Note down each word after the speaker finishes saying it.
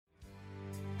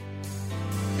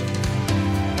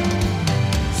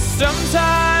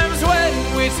Sometimes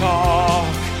when we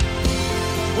talk,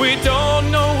 we don't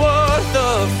know what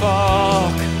the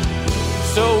fuck.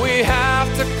 So we have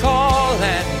to call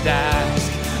and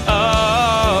ask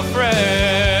a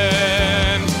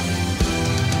friend.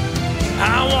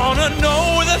 I wanna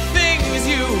know the things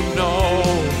you know.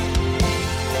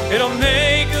 It'll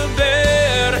make a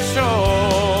better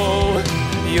show.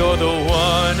 You're the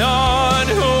one on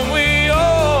whom we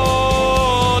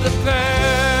all depend.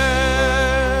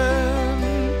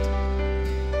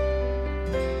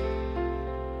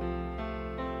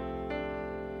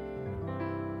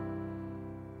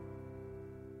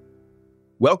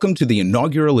 Welcome to the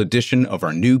inaugural edition of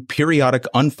our new periodic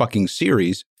unfucking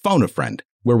series, Phone a Friend,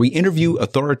 where we interview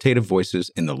authoritative voices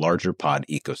in the larger pod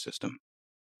ecosystem.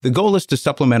 The goal is to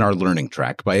supplement our learning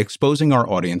track by exposing our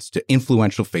audience to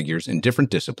influential figures in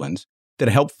different disciplines that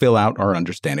help fill out our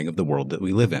understanding of the world that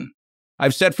we live in.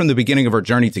 I've said from the beginning of our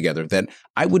journey together that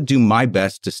I would do my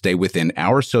best to stay within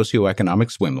our socioeconomic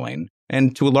swim lane,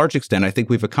 and to a large extent, I think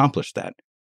we've accomplished that.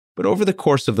 But over the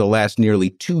course of the last nearly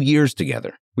 2 years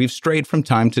together, we've strayed from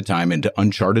time to time into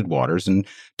uncharted waters and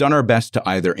done our best to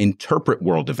either interpret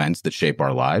world events that shape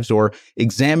our lives or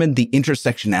examine the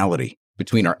intersectionality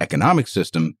between our economic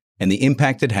system and the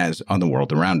impact it has on the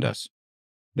world around us.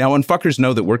 Now, unfuckers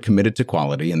know that we're committed to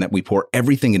quality and that we pour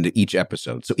everything into each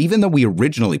episode. So even though we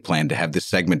originally planned to have this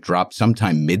segment drop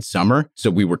sometime midsummer,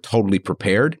 so we were totally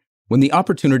prepared, when the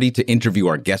opportunity to interview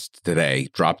our guest today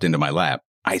dropped into my lap,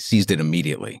 I seized it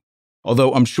immediately.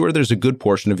 Although I'm sure there's a good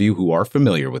portion of you who are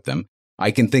familiar with them, I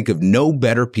can think of no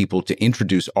better people to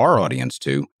introduce our audience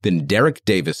to than Derek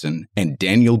Davison and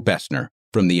Daniel Bessner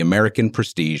from the American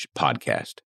Prestige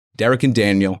podcast. Derek and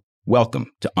Daniel,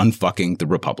 welcome to Unfucking the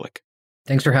Republic.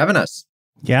 Thanks for having us.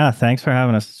 Yeah, thanks for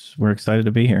having us. We're excited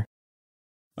to be here.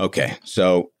 Okay,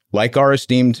 so like our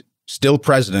esteemed still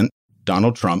president,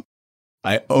 Donald Trump,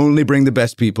 I only bring the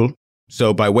best people.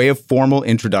 So by way of formal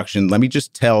introduction, let me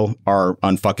just tell our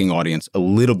unfucking audience a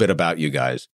little bit about you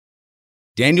guys.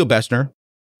 Daniel Bessner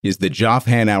is the Joff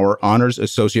Hanauer Honors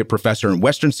Associate Professor in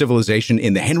Western Civilization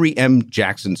in the Henry M.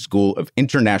 Jackson School of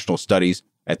International Studies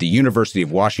at the University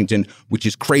of Washington, which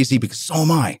is crazy because so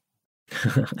am I.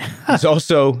 He's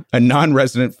also a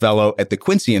non-resident fellow at the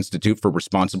Quincy Institute for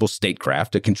Responsible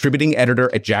Statecraft, a contributing editor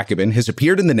at Jacobin, has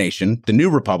appeared in The Nation, The New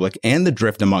Republic, and The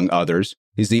Drift, among others.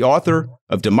 He's the author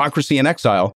of Democracy in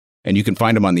Exile, and you can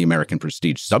find him on the American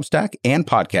Prestige Substack and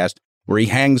podcast, where he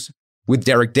hangs with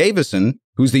Derek Davison,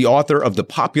 who's the author of the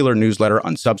popular newsletter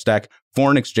on Substack,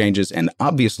 Foreign Exchanges, and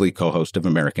obviously co-host of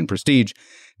American Prestige.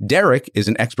 Derek is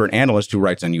an expert analyst who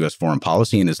writes on U.S. foreign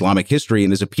policy and Islamic history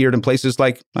and has appeared in places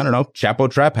like, Chapo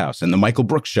Trap House and The Michael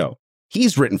Brooks Show.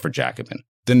 He's written for Jacobin,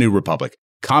 The New Republic,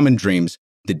 Common Dreams,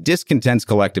 The Discontents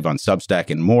Collective on Substack,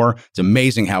 and more. It's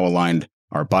amazing how aligned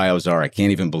our bios are. I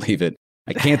can't even believe it.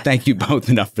 I can't thank you both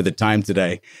enough for the time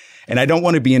today. And I don't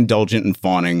want to be indulgent and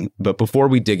fawning, but before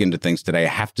we dig into things today, I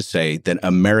have to say that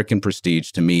American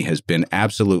Prestige to me has been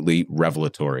absolutely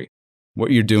revelatory. What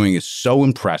you're doing is so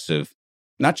impressive,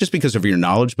 not just because of your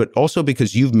knowledge, but also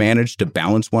because you've managed to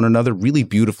balance one another really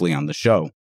beautifully on the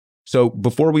show. So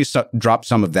before we drop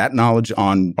some of that knowledge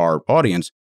on our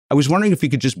audience, I was wondering if you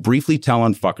could just briefly tell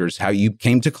unfuckers how you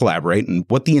came to collaborate and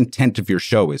what the intent of your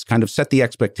show is, kind of set the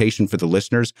expectation for the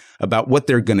listeners about what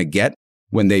they're going to get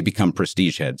when they become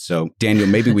Prestige heads. So Daniel,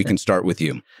 maybe we can start with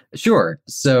you. Sure.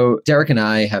 So Derek and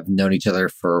I have known each other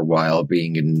for a while,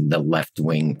 being in the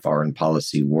left-wing foreign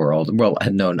policy world. Well,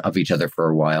 had known of each other for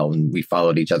a while, and we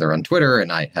followed each other on Twitter, and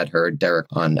I had heard Derek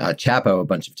on Chapo a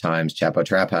bunch of times, Chapo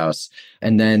Trap House.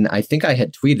 And then I think I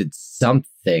had tweeted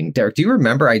something. Derek, do you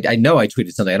remember? I know I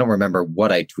tweeted something. I don't remember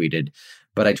what I tweeted,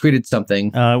 but I tweeted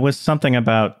something. It was something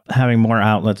about having more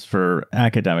outlets for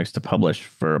academics to publish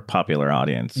for a popular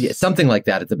audience. Yeah, something like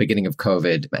that at the beginning of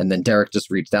COVID. And then Derek just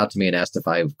reached out to me and asked if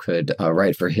I could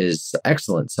write for his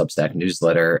excellent Substack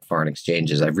newsletter, Foreign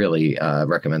Exchanges. I really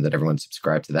recommend that everyone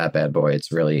subscribe to that bad boy.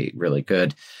 It's really, really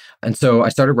good. And so I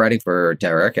started writing for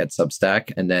Derek at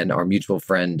Substack. And then our mutual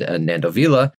friend, Nando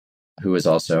Vila, who is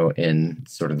also in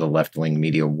sort of the left-wing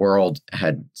media world,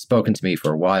 had spoken to me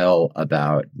for a while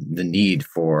about the need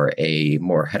for a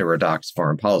more heterodox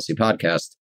foreign policy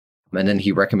podcast. And then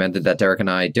he recommended that Derek and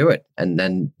I do it. And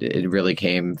then it really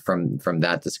came from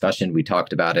that discussion. We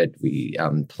talked about it. We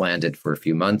planned it for a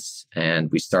few months,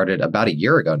 and we started about a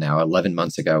year ago now, 11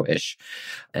 months ago-ish.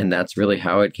 And that's really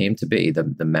how it came to be,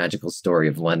 the magical story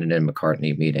of Lennon and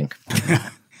McCartney meeting.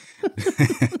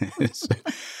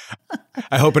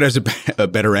 I hope it has a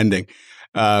better ending.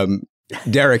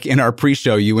 Derek, in our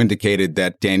pre-show, you indicated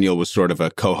that Daniel was sort of a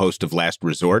co-host of Last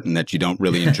Resort and that you don't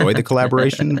really enjoy the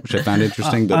collaboration, which I found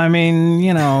interesting. But I mean,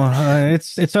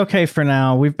 it's okay for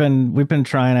now. We've been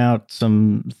trying out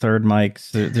some third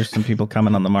mics. There's some people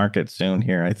coming on the market soon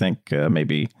here. I think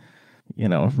maybe,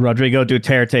 Rodrigo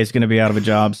Duterte is going to be out of a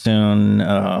job soon.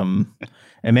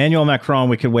 Emmanuel Macron,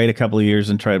 we could wait a couple of years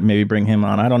and try to maybe bring him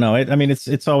on. I don't know.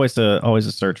 It's always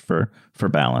a search for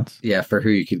balance. Yeah, for who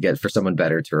you could get, for someone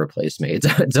better to replace me.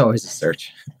 It's always a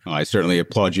search. Well, I certainly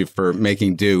applaud you for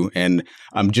making do. And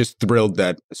I'm just thrilled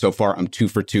that so far I'm 2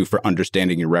 for 2 for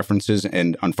understanding your references.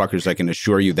 And on Fuckers, I can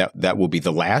assure you that will be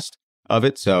the last of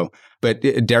it. So, but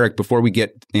Derek, before we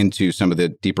get into some of the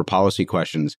deeper policy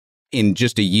questions, in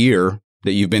just a year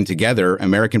that you've been together,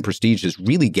 American Prestige has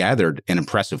really gathered an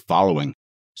impressive following.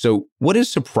 So what has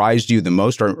surprised you the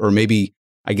most, or maybe,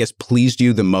 I guess, pleased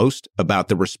you the most about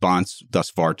the response thus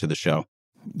far to the show?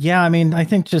 Yeah, I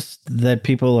think just that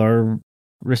people are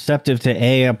receptive to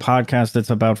a podcast that's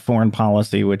about foreign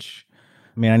policy, which,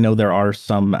 I know there are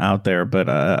some out there, but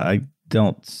I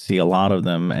don't see a lot of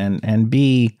them. And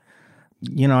B,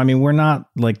 we're not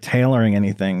like tailoring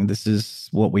anything. This is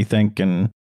what we think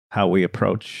and how we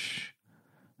approach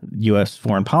U.S.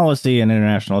 foreign policy and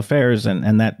international affairs,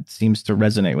 and that seems to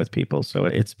resonate with people. So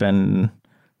it's been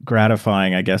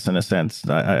gratifying, I guess, in a sense.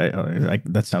 I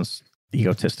that sounds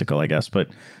egotistical, I guess, but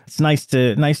it's nice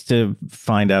to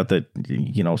find out that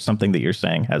something that you're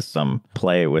saying has some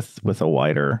play with a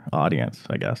wider audience,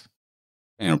 I guess.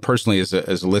 Personally, as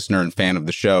a listener and fan of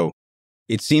the show,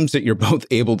 it seems that you're both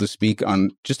able to speak on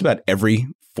just about every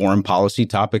foreign policy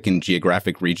topic and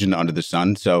geographic region under the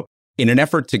sun. So in an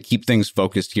effort to keep things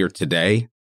focused here today,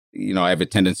 I have a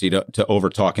tendency to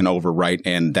overtalk and overwrite,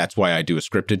 and that's why I do a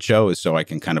scripted show, is so I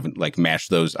can kind of like mash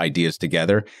those ideas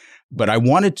together. But I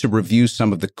wanted to review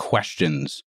some of the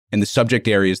questions and the subject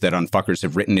areas that Unfuckers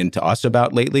have written into us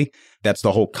about lately. That's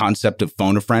the whole concept of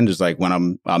phone a friend, is like when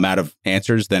I'm out of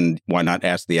answers, then why not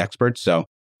ask the experts? So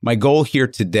my goal here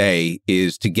today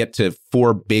is to get to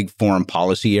 4 big foreign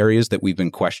policy areas that we've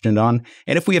been questioned on.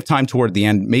 And if we have time toward the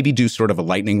end, maybe do sort of a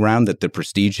lightning round that the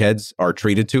Prestige heads are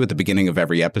treated to at the beginning of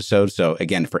every episode. So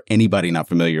again, for anybody not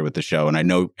familiar with the show, and I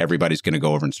know everybody's going to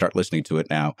go over and start listening to it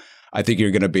now, I think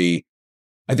you're going to be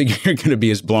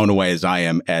as blown away as I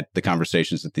am at the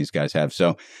conversations that these guys have.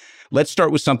 So let's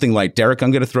start with something like, Derek, I'm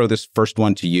going to throw this first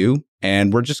one to you.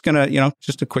 And we're just going to,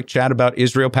 just a quick chat about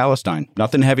Israel-Palestine.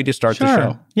 Nothing heavy to start the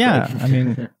show. Yeah.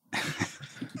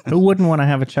 Who wouldn't want to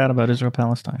have a chat about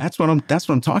Israel-Palestine? That's what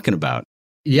I'm talking about.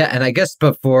 Yeah. And I guess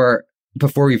before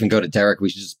we even go to Derek, we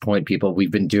should just point people,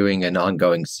 we've been doing an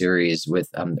ongoing series with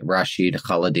Rashid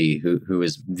Khalidi, who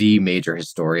is the major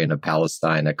historian of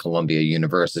Palestine at Columbia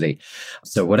University.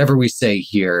 So whatever we say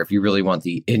here, if you really want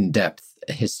the in-depth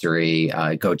history,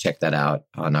 go check that out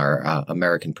on our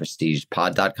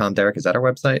AmericanPrestigePod.com. Derek, is that our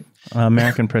website?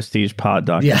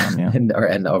 AmericanPrestigePod.com. Yeah.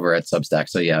 And over at Substack.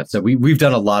 So yeah, so we've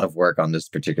done a lot of work on this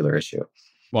particular issue.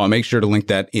 Well, I'll make sure to link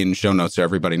that in show notes so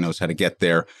everybody knows how to get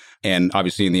there. And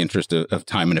obviously, in the interest of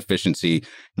time and efficiency,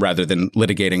 rather than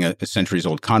litigating a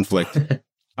centuries-old conflict,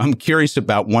 I'm curious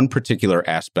about one particular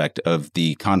aspect of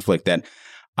the conflict that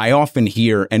I often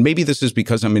hear, and maybe this is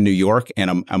because I'm in New York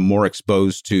and I'm more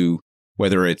exposed to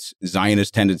whether it's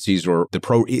Zionist tendencies or the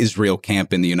pro-Israel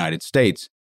camp in the United States,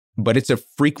 but it's a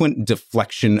frequent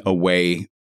deflection away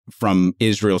from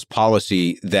Israel's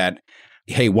policy that,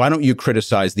 hey, why don't you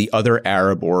criticize the other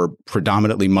Arab or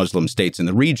predominantly Muslim states in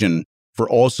the region for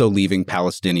also leaving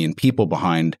Palestinian people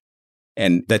behind,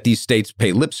 and that these states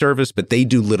pay lip service, but they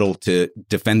do little to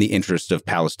defend the interests of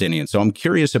Palestinians. So I'm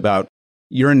curious about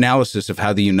your analysis of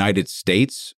how the United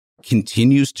States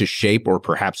continues to shape or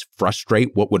perhaps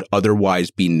frustrate what would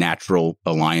otherwise be natural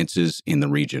alliances in the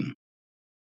region.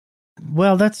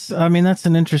 Well, that's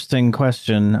an interesting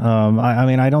question.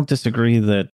 I don't disagree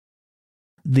that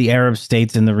the Arab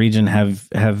states in the region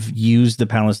have used the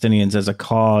Palestinians as a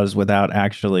cause without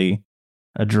actually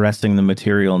addressing the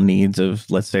material needs of,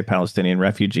 let's say, Palestinian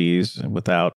refugees,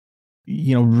 without,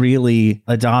 really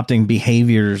adopting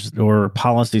behaviors or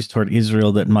policies toward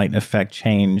Israel that might affect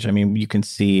change. You can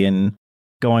see in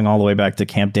going all the way back to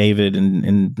Camp David in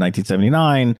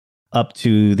 1979 up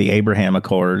to the Abraham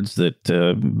Accords that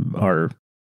our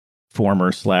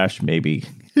former / maybe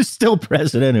still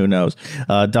president, who knows,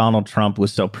 Donald Trump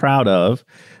was so proud of.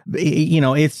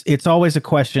 It's always a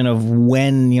question of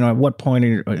when, at what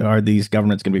point are these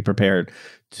governments going to be prepared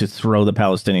to throw the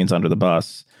Palestinians under the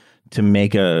bus, to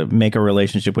make a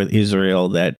relationship with Israel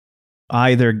that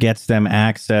either gets them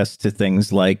access to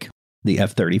things like the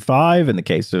F-35 in the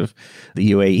case of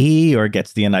the UAE, or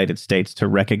gets the United States to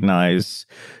recognize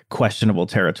questionable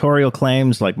territorial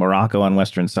claims like Morocco on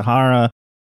Western Sahara.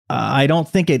 I don't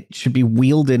think it should be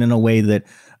wielded in a way that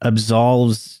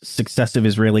absolves successive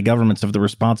Israeli governments of the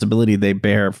responsibility they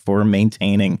bear for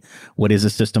maintaining what is a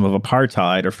system of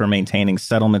apartheid, or for maintaining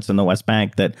settlements in the West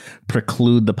Bank that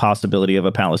preclude the possibility of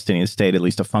a Palestinian state, at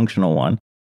least a functional one.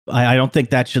 I don't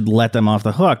think that should let them off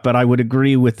the hook, but I would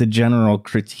agree with the general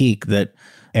critique that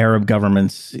Arab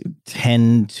governments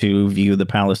tend to view the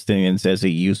Palestinians as a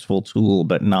useful tool,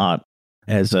 but not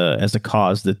as a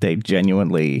cause that they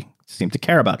genuinely seem to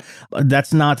care about.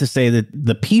 That's not to say that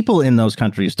the people in those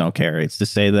countries don't care. It's to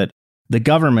say that the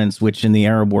governments, which in the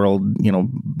Arab world,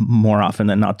 more often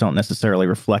than not, don't necessarily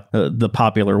reflect the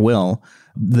popular will,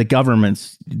 the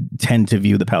governments tend to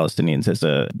view the Palestinians as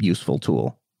a useful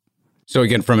tool. So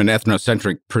again, from an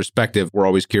ethnocentric perspective, we're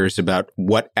always curious about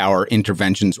what our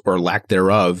interventions or lack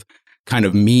thereof kind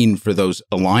of mean for those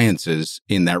alliances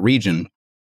in that region.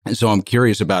 And so I'm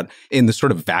curious about, in the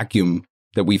sort of vacuum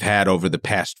that we've had over the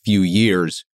past few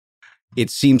years, it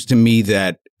seems to me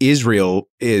that Israel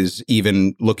is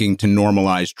even looking to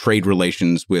normalize trade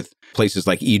relations with places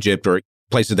like Egypt or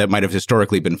places that might have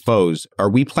historically been foes. Are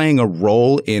we playing a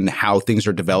role in how things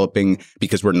are developing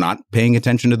because we're not paying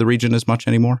attention to the region as much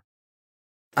anymore?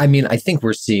 I mean, I think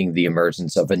we're seeing the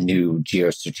emergence of a new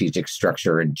geostrategic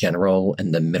structure in general,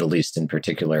 and the Middle East in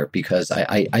particular, because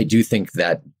I do think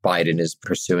that Biden is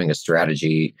pursuing a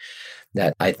strategy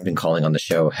that I've been calling on the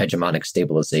show hegemonic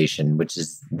stabilization, which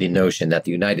is the notion that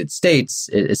the United States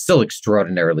is still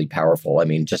extraordinarily powerful. I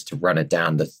mean, just to run it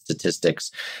down, the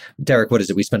statistics. Derek, what is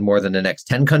it? We spend more than the next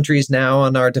 10 countries now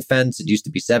on our defense. It used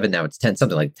to be 7. Now it's 10,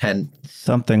 something like 10.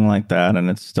 Something like that. And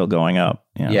it's still going up.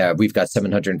 Yeah, we've got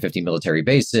 750 military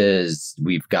bases.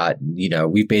 We've got,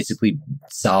 we basically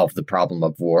solved the problem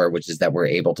of war, which is that we're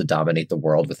able to dominate the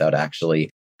world without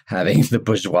actually having the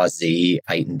bourgeoisie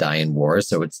fight and die in war.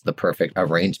 So it's the perfect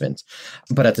arrangement.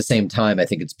 But at the same time, I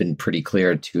think it's been pretty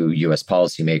clear to U.S.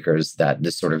 policymakers that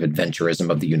this sort of adventurism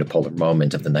of the unipolar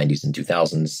moment of the 90s and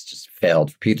 2000s just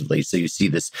failed repeatedly. So you see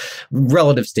this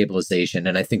relative stabilization.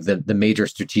 And I think that the major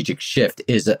strategic shift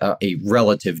is a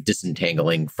relative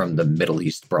disentangling from the Middle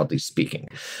East, broadly speaking.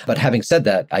 But having said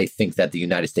that, I think that the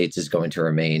United States is going to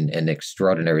remain an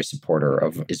extraordinary supporter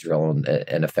of Israel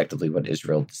and effectively what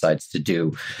Israel decides to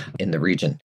do in the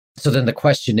region. So then the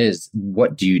question is,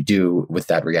 what do you do with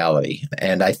that reality?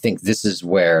 And I think this is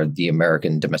where the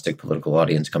American domestic political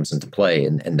audience comes into play,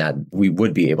 and that we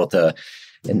would be able to,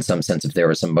 in some sense, if there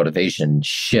was some motivation,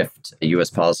 shift U.S.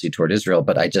 policy toward Israel.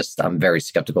 But I'm very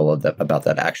skeptical about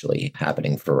that actually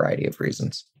happening for a variety of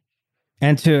reasons.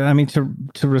 And to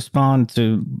respond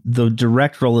to the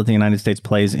direct role that the United States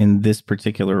plays in this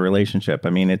particular relationship, I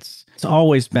mean, it's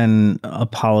always been a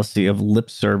policy of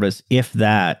lip service, if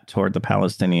that, toward the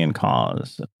Palestinian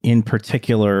cause. In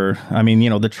particular, I mean,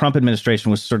 the Trump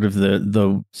administration was sort of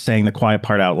the saying the quiet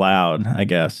part out loud, I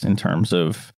guess, in terms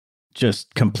of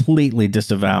just completely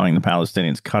disavowing the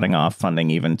Palestinians, cutting off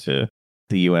funding even to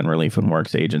the UN Relief and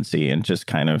Works Agency, and just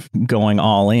kind of going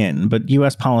all in. But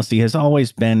U.S. policy has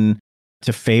always been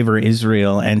to favor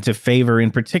Israel, and to favor, in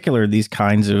particular, these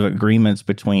kinds of agreements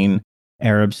between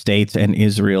Arab states and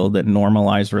Israel that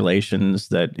normalize relations,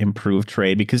 that improve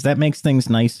trade, because that makes things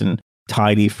nice and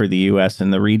tidy for the U.S.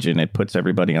 and the region. It puts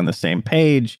everybody on the same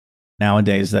page.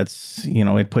 Nowadays,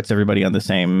 it puts everybody on the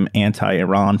same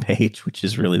anti-Iran page, which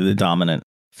is really the dominant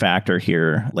factor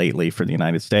here lately for the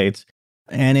United States.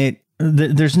 And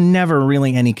there's never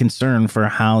really any concern for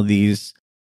how these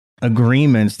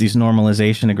agreements, these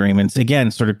normalization agreements, again,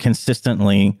 sort of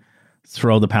consistently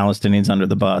throw the Palestinians under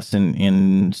the bus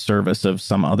in service of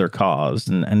some other cause.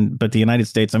 But the United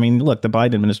States, I mean, look, the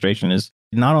Biden administration has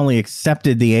not only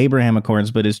accepted the Abraham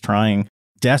Accords, but is trying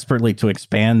desperately to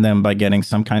expand them by getting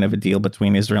some kind of a deal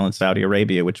between Israel and Saudi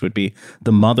Arabia, which would be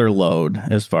the mother lode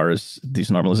as far as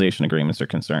these normalization agreements are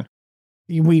concerned.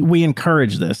 We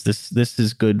encourage this. This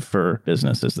is good for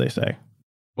business, as they say.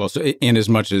 Well, so in as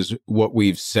much as what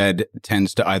we've said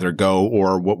tends to either go,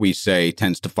 or what we say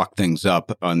tends to fuck things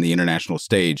up on the international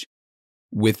stage,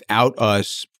 without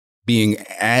us being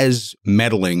as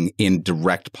meddling in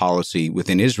direct policy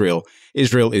within Israel,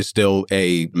 Israel is still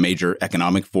a major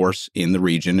economic force in the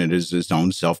region. It is its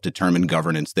own self-determined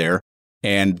governance there,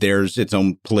 and there's its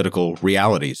own political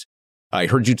realities. I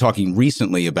heard you talking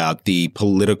recently about the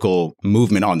political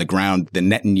movement on the ground, the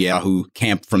Netanyahu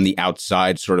camp from the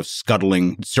outside, sort of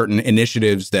scuttling certain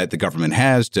initiatives that the government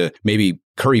has to maybe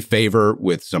curry favor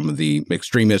with some of the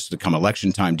extremists to come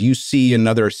election time. Do you see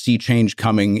another sea change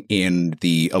coming in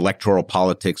the electoral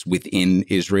politics within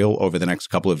Israel over the next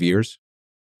couple of years?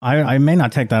 I may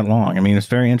not take that long. I mean, it's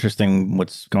very interesting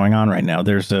what's going on right now.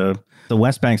 The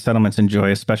West Bank settlements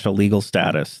enjoy a special legal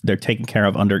status. They're taken care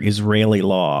of under Israeli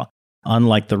law,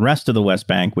 unlike the rest of the West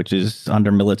Bank, which is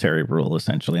under military rule,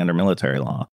 essentially under military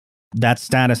law. That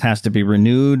status has to be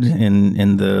renewed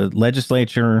in the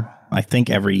legislature, I think,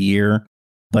 every year.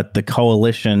 But the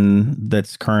coalition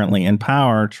that's currently in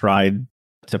power tried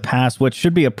to pass what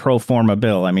should be a pro forma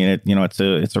bill. I mean,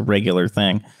 it's a regular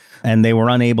thing. And they were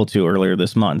unable to earlier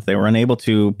this month. They were unable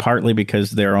to partly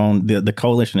because the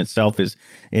coalition itself is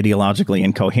ideologically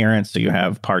incoherent. So you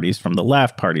have parties from the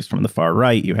left, parties from the far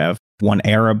right. You have one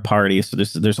Arab party. So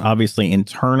there's obviously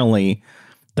internally,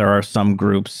 there are some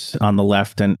groups on the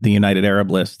left and the United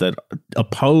Arab List that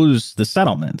oppose the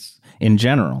settlements in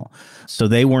general. So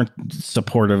they weren't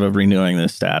supportive of renewing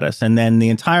this status. And then the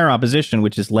entire opposition,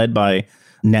 which is led by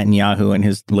Netanyahu and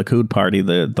his Likud party,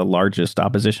 the largest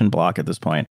opposition bloc at this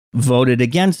point, voted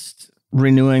against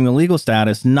renewing the legal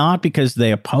status, not because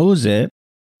they oppose it.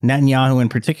 Netanyahu in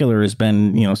particular has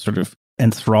been, sort of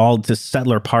enthralled to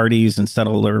settler parties and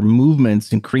settler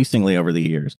movements increasingly over the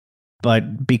years,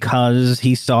 but because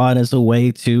he saw it as a way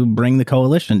to bring the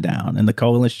coalition down. And the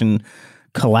coalition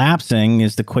collapsing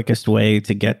is the quickest way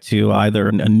to get to either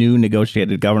a new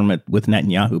negotiated government with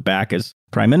Netanyahu back as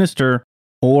prime minister,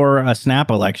 or a snap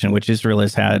election, which Israel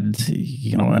has had,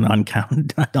 an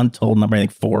untold number, I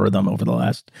think 4 of them over the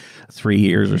last 3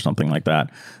 years or something like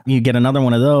that. You get another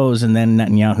one of those, and then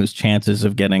Netanyahu's chances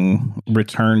of getting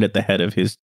returned at the head of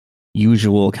his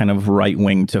usual kind of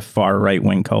right-wing to far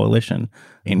right-wing coalition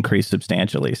increase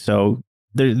substantially. So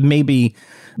there may be,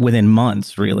 within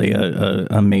months, really,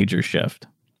 a major shift.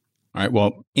 All right.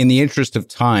 Well, in the interest of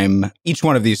time, each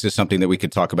one of these is something that we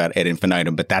could talk about ad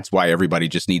infinitum, but that's why everybody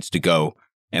just needs to go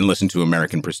and listen to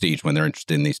American Prestige when they're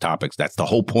interested in these topics. That's the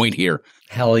whole point here.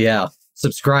 Hell yeah.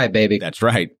 Subscribe, baby. That's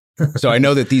right. So I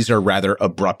know that these are rather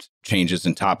abrupt changes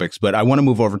in topics, but I want to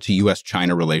move over to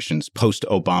U.S.-China relations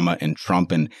post-Obama and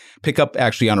Trump and pick up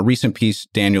actually on a recent piece,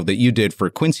 Daniel, that you did for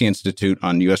Quincy Institute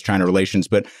on U.S.-China relations,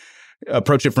 but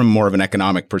approach it from more of an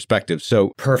economic perspective. So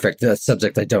perfect. A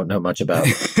subject I don't know much about.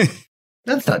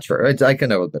 That's not true. I can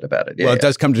know a bit about it. Yeah, well, it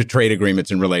does come to trade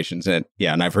agreements and relations. And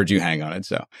I've heard you hang on it.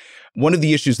 So one of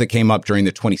the issues that came up during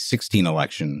the 2016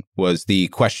 election was the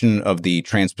question of the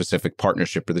Trans-Pacific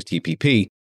Partnership, or the TPP,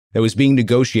 that was being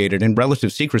negotiated in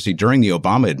relative secrecy during the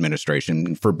Obama administration.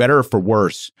 And for better or for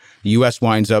worse, the U.S.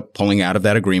 winds up pulling out of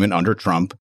that agreement under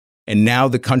Trump. And now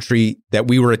the country that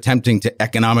we were attempting to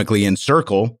economically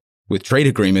encircle with trade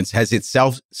agreements has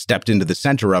itself stepped into the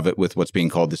center of it with what's being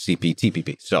called the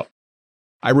CPTPP. So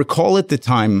I recall at the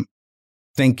time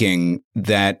thinking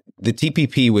that the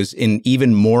TPP was in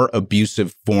even more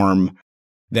abusive form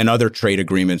than other trade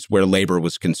agreements where labor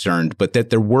was concerned, but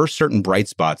that there were certain bright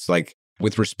spots, like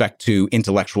with respect to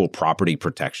intellectual property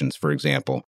protections, for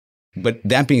example. But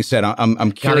that being said, I'm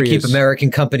curious. Got to keep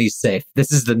American companies safe.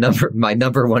 This is my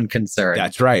number one concern.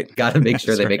 That's right. Got to make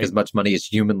sure they make as much money as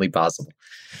humanly possible.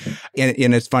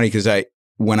 And it's funny because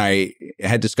when I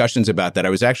had discussions about that,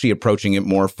 I was actually approaching it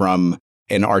more from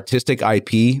an artistic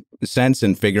IP sense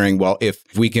and figuring, well, if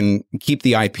we can keep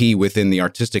the IP within the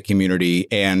artistic community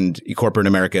and corporate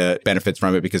America benefits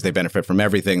from it because they benefit from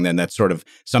everything, then that's sort of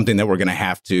something that we're going to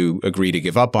have to agree to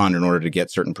give up on in order to get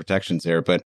certain protections there.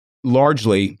 But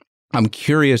largely, I'm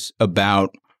curious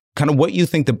about kind of what you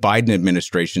think the Biden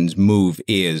administration's move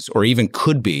is, or even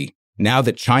could be, now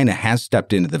that China has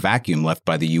stepped into the vacuum left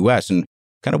by the U.S., and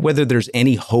kind of whether there's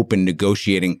any hope in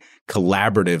negotiating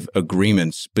collaborative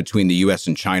agreements between the U.S.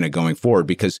 and China going forward,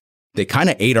 because they kind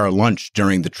of ate our lunch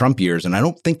during the Trump years. And I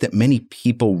don't think that many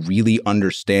people really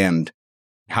understand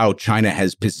how China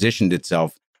has positioned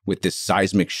itself with this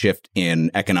seismic shift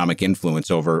in economic influence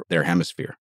over their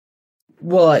hemisphere.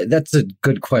 Well, that's a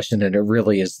good question, and it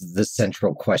really is the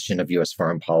central question of U.S.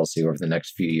 foreign policy over the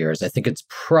next few years. I think it's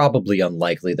probably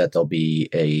unlikely that there'll be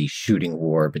a shooting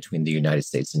war between the United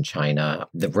States and China.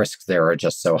 The risks there are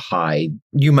just so high.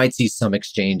 You might see some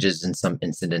exchanges in some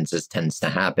incidences tends to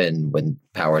happen when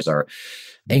powers are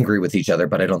angry with each other,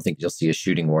 but I don't think you'll see a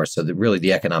shooting war. So really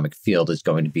the economic field is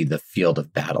going to be the field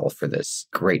of battle for this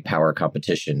great power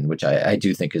competition, which I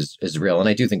do think is real. And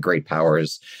I do think great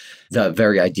powers, the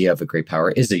very idea of a great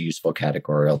power is a useful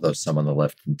category, although some on the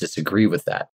left disagree with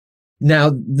that.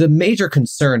 Now, the major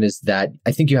concern is that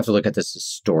I think you have to look at this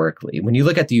historically. When you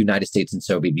look at the United States and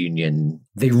Soviet Union,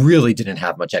 they really didn't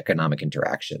have much economic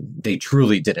interaction. They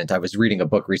truly didn't. I was reading a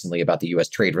book recently about the U.S.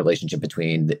 trade relationship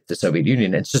between the Soviet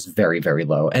Union. It's just very, very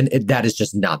low. And that is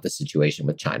just not the situation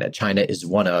with China. China is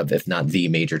one of, if not the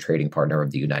major trading partner of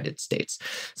the United States.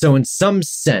 So in some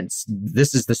sense,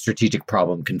 this is the strategic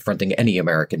problem confronting any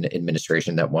American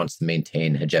administration that wants to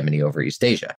maintain hegemony over East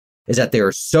Asia, is that they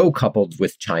are so coupled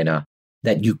with China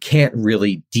that you can't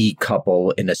really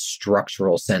decouple in a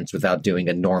structural sense without doing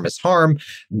enormous harm,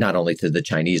 not only to the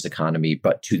Chinese economy,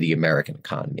 but to the American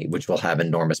economy, which will have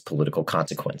enormous political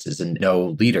consequences. And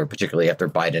no leader, particularly after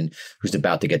Biden, who's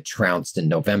about to get trounced in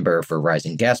November for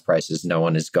rising gas prices,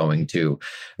 the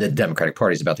Democratic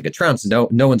Party is about to get trounced. No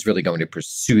one's really going to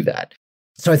pursue that.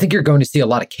 So I think you're going to see a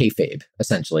lot of kayfabe,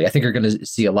 essentially. I think you're going to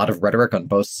see a lot of rhetoric on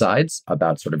both sides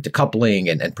about sort of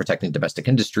decoupling and protecting domestic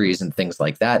industries and things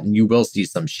like that. And you will see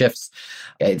some shifts.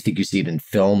 I think you see it in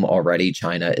film already.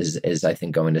 China is I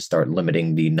think, going to start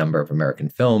limiting the number of American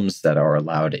films that are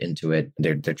allowed into it.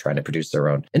 They're trying to produce their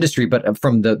own industry. But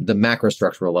from the macro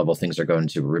structural level, things are going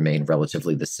to remain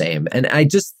relatively the same. And I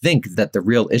just think that the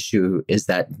real issue is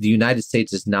that the United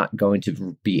States is not going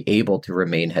to be able to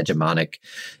remain hegemonic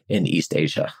in East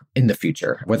Asia in the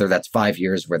future. Whether that's 5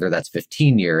 years, whether that's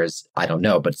 15 years, I don't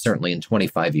know. But certainly in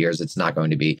 25 years, it's not going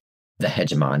to be the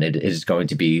hegemon. It is going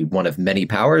to be one of many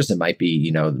powers. It might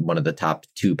be, one of the top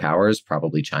two powers.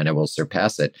 Probably China will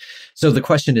surpass it. So the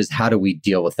question is, how do we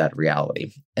deal with that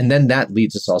reality? And then that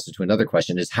leads us also to another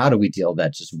question is, how do we deal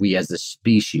that just we as a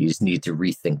species need to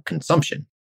rethink consumption?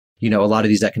 A lot of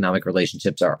these economic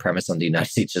relationships are premised on the United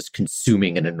States just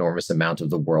consuming an enormous amount of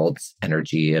the world's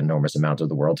energy, an enormous amount of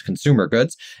the world's consumer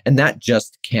goods. And that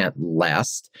just can't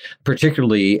last,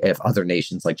 particularly if other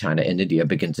nations like China and India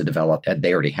begin to develop, and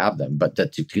they already have them, but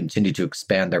to continue to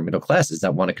expand their middle classes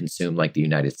that want to consume like the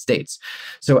United States.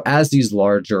 So as these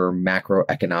larger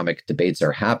macroeconomic debates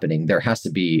are happening, there has to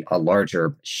be a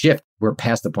larger shift. We're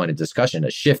past the point of discussion,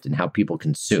 a shift in how people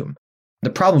consume. The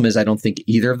problem is I don't think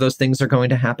either of those things are going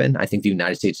to happen. I think the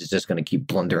United States is just going to keep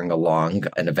blundering along,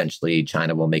 and eventually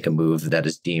China will make a move that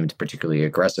is deemed particularly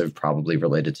aggressive, probably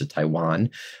related to Taiwan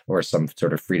or some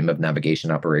sort of freedom of navigation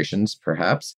operations,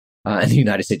 perhaps. And the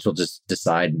United States will just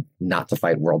decide not to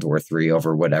fight World War III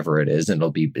over whatever it is, and it'll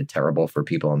be terrible for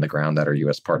people on the ground that are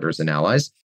U.S. partners and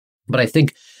allies. But I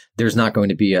think there's not going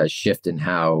to be a shift in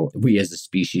how we as a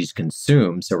species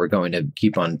consume. So we're going to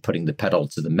keep on putting the pedal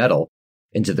to the metal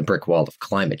into the brick wall of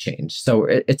climate change. So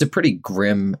it's a pretty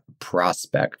grim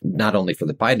prospect, not only for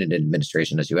the Biden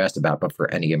administration, as you asked about, but for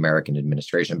any American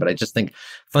administration. But I just think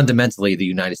fundamentally, the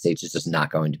United States is just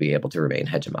not going to be able to remain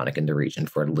hegemonic in the region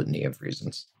for a litany of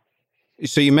reasons.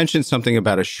 So you mentioned something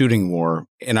about a shooting war.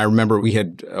 And I remember we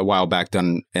had a while back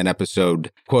done an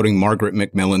episode quoting Margaret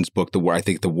Macmillan's book, The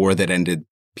War That Ended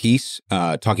Peace,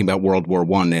 talking about World War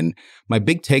I. And my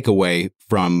big takeaway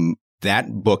from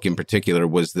that book in particular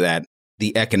was that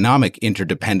the economic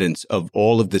interdependence of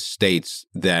all of the states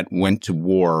that went to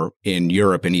war in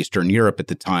Europe and Eastern Europe at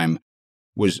the time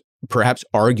was perhaps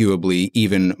arguably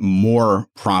even more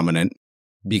prominent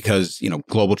because,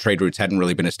 global trade routes hadn't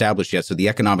really been established yet. So the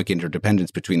economic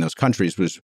interdependence between those countries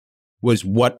was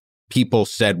what people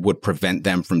said would prevent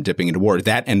them from dipping into war.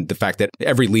 That and the fact that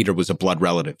every leader was a blood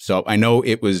relative. So I know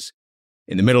it was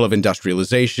in the middle of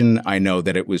industrialization. I know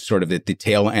that it was sort of at the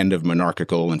tail end of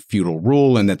monarchical and feudal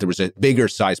rule and that there was a bigger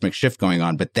seismic shift going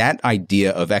on. But that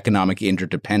idea of economic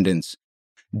interdependence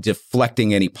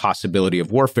deflecting any possibility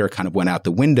of warfare kind of went out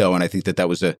the window. And I think that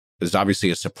was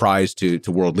obviously a surprise to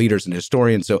world leaders and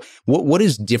historians. So what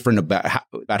is different about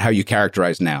how you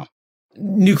characterize now?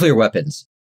 Nuclear weapons.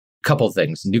 Couple of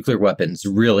things. Nuclear weapons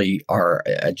really are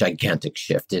a gigantic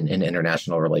shift in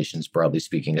international relations, broadly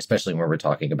speaking, especially when we're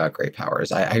talking about great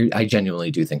powers. I genuinely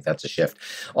do think that's a shift.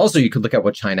 Also, you could look at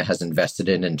what China has invested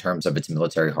in terms of its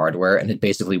military hardware, and it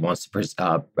basically wants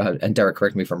to, and Derek,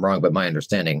 correct me if I'm wrong, but my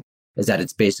understanding is that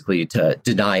it's basically to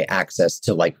deny access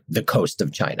to like the coast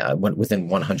of China, within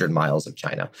 100 miles of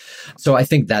China. So I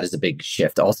think that is a big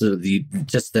shift. Also, the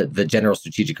general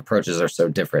strategic approaches are so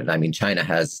different. I mean, China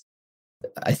has,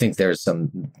 I think there's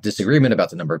some disagreement about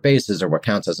the number of bases or what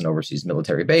counts as an overseas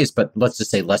military base, but let's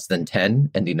just say less than 10,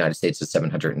 and the United States is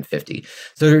 750.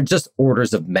 So they're just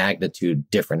orders of magnitude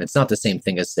different. It's not the same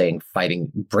thing as saying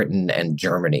fighting Britain and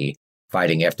Germany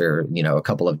fighting after, a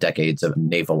couple of decades of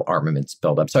naval armaments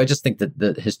buildup. So I just think that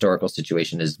the historical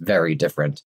situation is very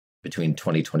different. between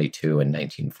 2022 and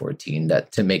 1914,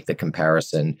 that to make the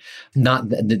comparison, not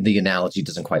the analogy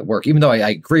doesn't quite work, even though I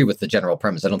agree with the general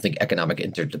premise. I don't think economic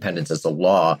interdependence as a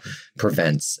law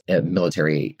prevents a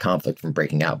military conflict from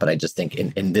breaking out. But I just think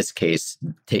in this case,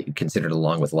 considered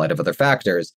along with a lot of other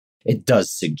factors, it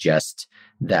does suggest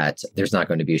that there's not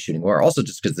going to be a shooting war. Also,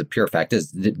 just because the pure fact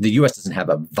is the U.S. doesn't have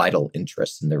a vital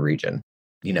interest in the region.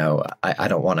 I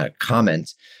don't want to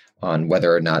comment on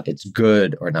whether or not it's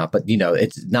good or not, but,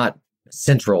 it's not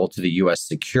central to the U.S.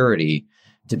 security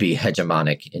to be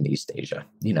hegemonic in East Asia.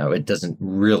 It doesn't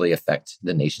really affect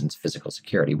the nation's physical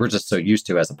security. We're just so used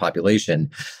to, as a population,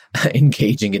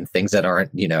 engaging in things that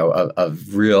aren't,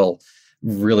 of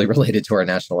really related to our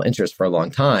national interest for a long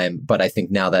time. But I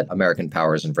think now that American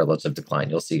power is in relative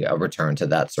decline, you'll see a return to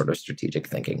that sort of strategic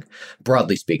thinking,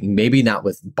 broadly speaking. Maybe not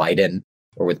with Biden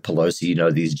or with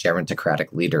Pelosi, these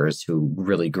gerontocratic leaders who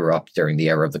really grew up during the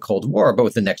era of the Cold War, but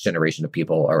with the next generation of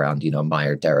people around, my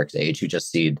or Derek's age, who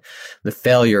just see the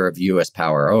failure of U.S.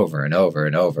 power over and over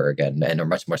and over again, and are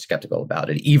much more skeptical about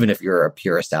it. Even if you're a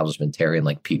pure establishmentarian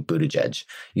like Pete Buttigieg,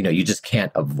 you just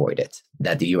can't avoid it,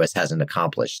 that the U.S. hasn't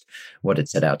accomplished what it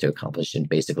set out to accomplish in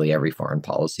basically every foreign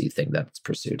policy thing that it's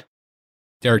pursued.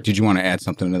 Derek, did you want to add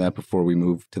something to that before we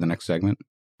move to the next segment?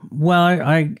 Well,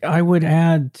 I would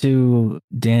add to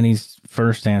Danny's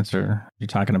first answer. You're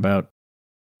talking about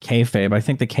kayfabe. I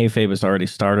think the kayfabe has already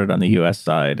started on the U.S.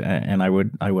 side, and I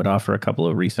would offer a couple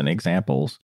of recent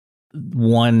examples.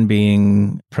 One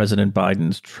being President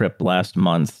Biden's trip last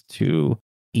month to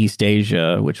East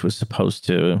Asia, which was supposed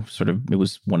to it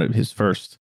was one of his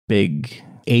first big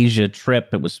Asia trip.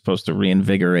 It was supposed to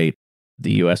reinvigorate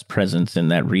the U.S. presence in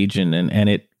that region, and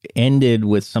it ended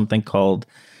with something called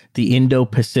the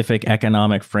Indo-Pacific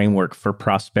Economic Framework for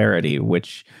Prosperity,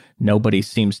 which nobody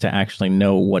seems to actually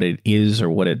know what it is or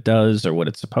what it does or what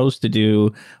it's supposed to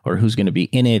do or who's going to be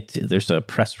in it. There's a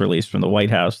press release from the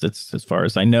White House that's, as far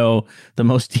as I know, the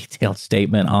most detailed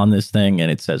statement on this thing,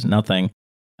 and it says nothing.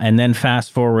 And then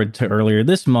fast forward to earlier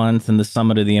this month in the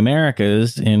Summit of the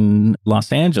Americas in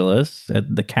Los Angeles,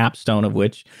 at the capstone of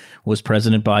which was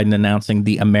President Biden announcing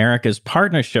the Americas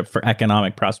Partnership for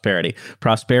Economic Prosperity.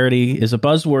 Prosperity is a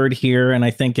buzzword here, and I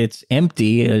think it's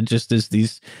empty, just as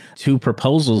these two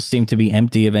proposals seem to be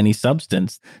empty of any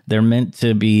substance. They're meant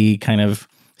to be kind of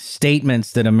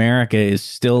statements that America is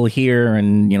still here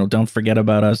and, don't forget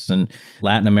about us. And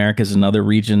Latin America is another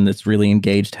region that's really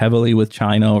engaged heavily with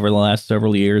China over the last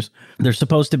several years. They're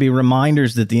supposed to be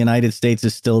reminders that the United States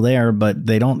is still there, but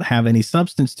they don't have any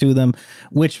substance to them,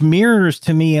 which mirrors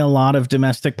to me a lot of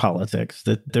domestic politics,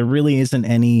 that there really isn't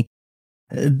any.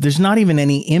 There's not even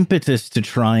any impetus to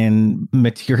try and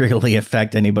materially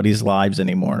affect anybody's lives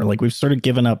anymore. Like, we've sort of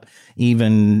given up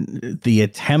even the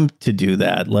attempt to do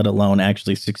that, let alone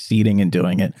actually succeeding in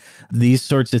doing it. These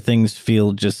sorts of things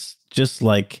feel just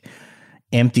like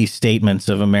empty statements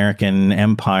of American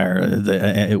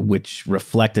empire, which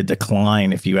reflect a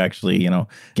decline if you actually,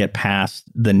 get past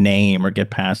the name or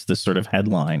get past this sort of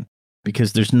headline,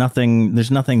 because there's nothing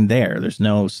there. There's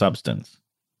no substance.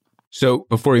 So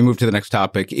before we move to the next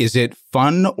topic, is it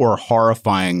fun or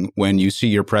horrifying when you see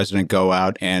your president go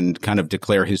out and kind of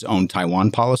declare his own Taiwan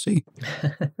policy?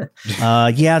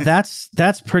 Yeah,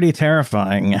 that's pretty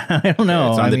terrifying. I don't know.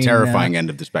 It's on the terrifying end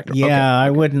of the spectrum. Yeah, okay. I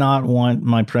would not want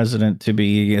my president to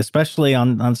be, especially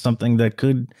on something that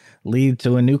could lead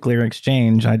to a nuclear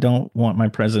exchange. I don't want my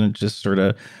president just sort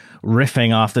of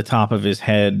riffing off the top of his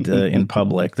head in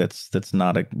public. That's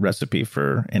not a recipe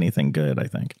for anything good, I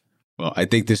think. Well, I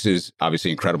think this is obviously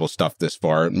incredible stuff this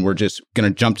far, and we're just going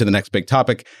to jump to the next big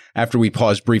topic after we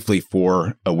pause briefly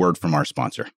for a word from our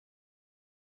sponsor.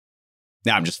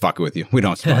 Now, I'm just fucking with you. We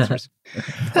don't have sponsors.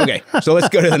 Okay, so let's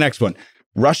go to the next one.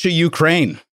 Russia,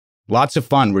 Ukraine. Lots of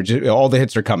fun. All the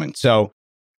hits are coming. So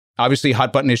obviously,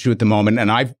 hot button issue at the moment,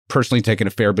 and I've personally taken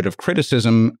a fair bit of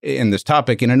criticism in this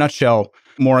topic. In a nutshell,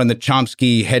 more on the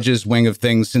Chomsky Hedges wing of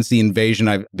things. Since the invasion,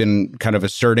 I've been kind of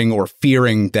asserting or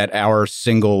fearing that our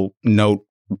single note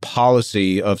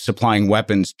policy of supplying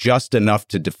weapons just enough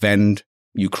to defend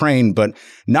Ukraine, but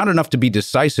not enough to be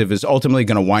decisive, is ultimately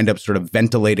going to wind up sort of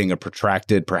ventilating a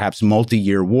protracted, perhaps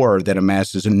multi-year war that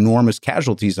amasses enormous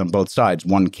casualties on both sides,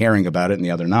 one caring about it and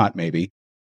the other not, maybe.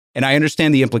 And I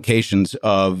understand the implications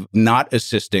of not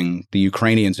assisting the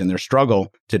Ukrainians in their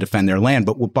struggle to defend their land.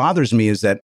 But what bothers me is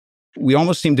that we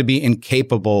almost seem to be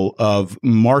incapable of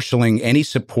marshaling any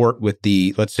support with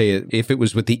the, let's say, if it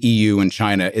was with the EU and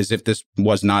China, as if this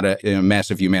was not a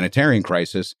massive humanitarian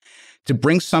crisis, to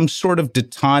bring some sort of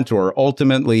detente or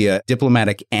ultimately a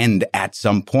diplomatic end at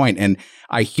some point. And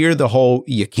I hear the whole,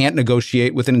 you can't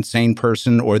negotiate with an insane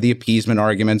person or the appeasement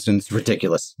arguments. And it's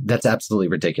ridiculous. That's absolutely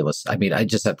ridiculous. I mean, I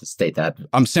just have to state that.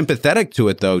 I'm sympathetic to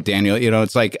it, though, Daniel.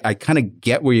 It's like, I kind of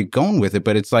get where you're going with it,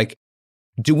 but it's like,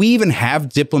 do we even have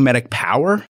diplomatic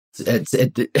power? It's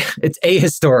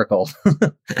ahistorical.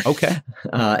 Okay.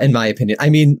 In my opinion. I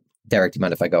mean, Derek, do you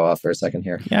mind if I go off for a second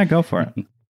here? Yeah, go for it.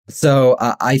 So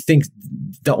I think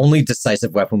the only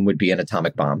decisive weapon would be an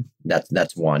atomic bomb.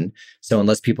 That's one. So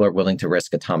unless people are willing to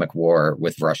risk atomic war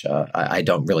with Russia, I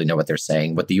don't really know what they're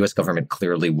saying. What the U.S. government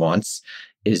clearly wants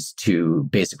is to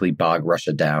basically bog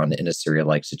Russia down in a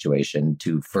Syria-like situation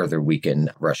to further weaken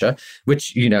Russia,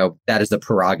 which, that is the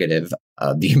prerogative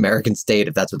of the American state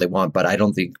if that's what they want. But I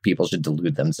don't think people should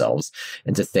delude themselves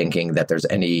into thinking that there's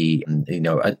any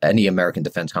American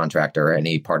defense contractor or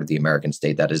any part of the American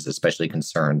state that is especially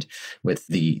concerned with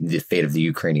the fate of the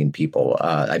Ukrainian people.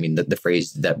 I mean, the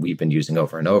phrase that we've been using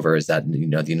over and over is that, the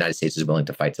United States is willing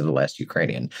to fight to the last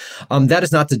Ukrainian. That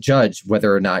is not to judge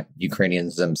whether or not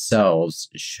Ukrainians themselves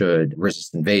should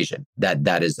resist invasion.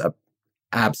 That is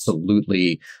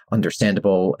absolutely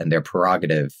understandable and their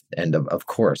prerogative. And of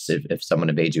course, if someone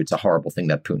invades you, it's a horrible thing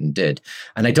that Putin did.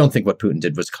 And I don't think what Putin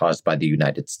did was caused by the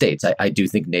United States. I do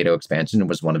think NATO expansion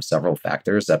was one of several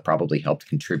factors that probably helped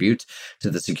contribute to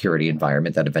the security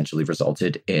environment that eventually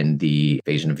resulted in the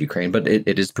invasion of Ukraine. But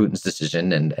it is Putin's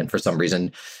decision. And for some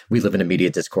reason, we live in a media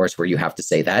discourse where you have to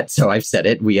say that. So I've said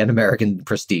it. We at American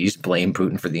Prestige blame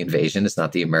Putin for the invasion. It's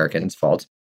not the Americans' fault.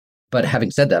 But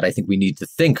having said that, I think we need to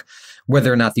think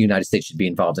whether or not the United States should be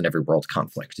involved in every world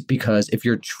conflict. Because if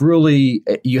you're truly,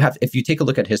 if you take a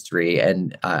look at history,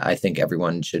 and I think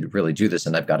everyone should really do this,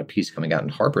 and I've got a piece coming out in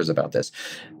Harper's about this,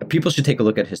 people should take a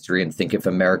look at history and think if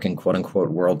American quote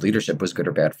unquote world leadership was good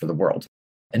or bad for the world.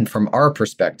 And from our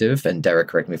perspective, and Derek,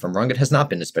 correct me if I'm wrong, it has not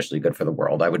been especially good for the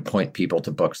world. I would point people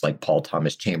to books like Paul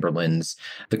Thomas Chamberlain's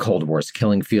The Cold War's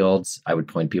Killing Fields. I would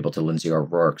point people to Lindsay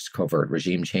O'Rourke's Covert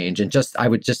Regime Change. And I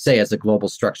would just say, as a global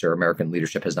structure, American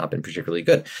leadership has not been particularly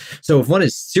good. So if one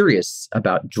is serious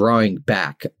about drawing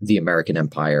back the American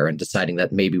empire and deciding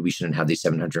that maybe we shouldn't have these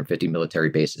 750 military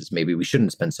bases, maybe we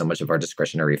shouldn't spend so much of our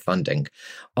discretionary funding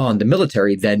on the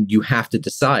military, then you have to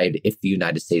decide if the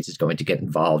United States is going to get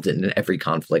involved in every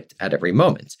conflict at every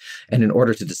moment. And in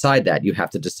order to decide that, you have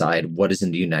to decide what is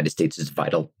in the United States'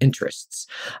 vital interests.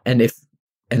 And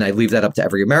I leave that up to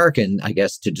every American, I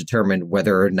guess, to determine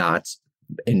whether or not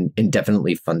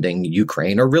indefinitely funding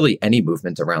Ukraine or really any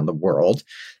movement around the world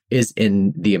is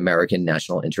in the American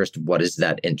national interest. What is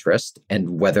that interest?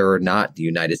 And whether or not the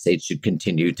United States should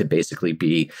continue to basically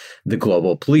be the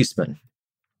global policeman.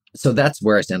 So that's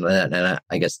where I stand on that. And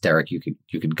I guess, Derek, you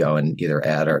could go and either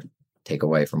add or take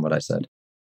away from what I said.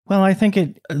 Well, I think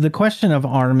the question of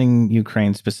arming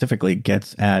Ukraine specifically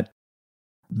gets at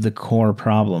the core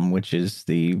problem, which is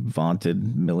the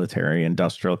vaunted military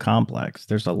industrial complex.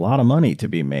 There's a lot of money to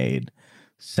be made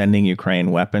sending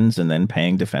Ukraine weapons and then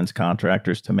paying defense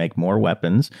contractors to make more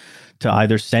weapons to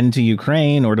either send to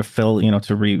Ukraine or to fill,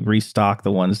 to restock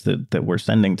the ones that we're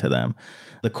sending to them.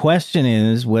 The question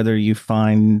is whether you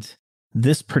find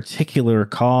this particular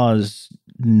cause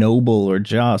noble or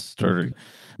just or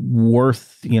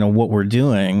worth, what we're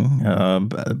doing,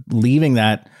 leaving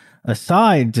that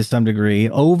aside to some degree.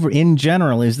 In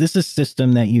general, is this a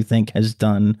system that you think has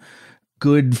done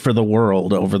good for the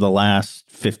world over the last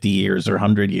 50 years or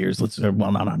 100 years? Not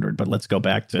 100, but let's go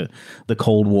back to the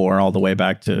Cold War all the way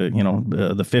back to,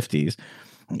 the 50s.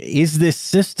 Is this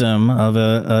system of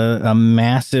a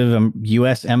massive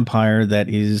U.S. empire that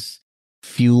is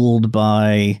fueled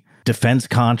by defense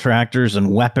contractors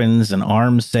and weapons and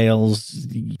arms sales,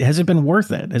 has it been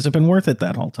worth it? Has it been worth it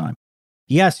that whole time?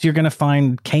 Yes, you're going to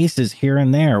find cases here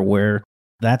and there where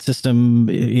that system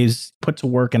is put to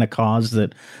work in a cause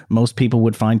that most people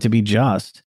would find to be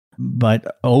just.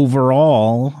 But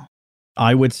overall,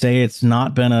 I would say it's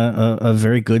not been a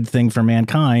very good thing for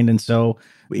mankind. And so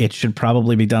it should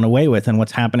probably be done away with. And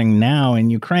what's happening now in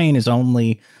Ukraine is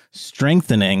only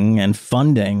strengthening and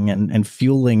funding and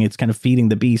fueling. It's kind of feeding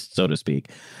the beast, so to speak.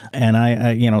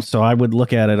 And so I would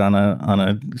look at it on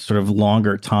a sort of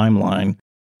longer timeline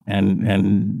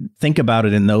and think about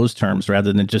it in those terms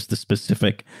rather than just the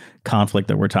specific conflict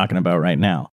that we're talking about right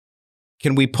now.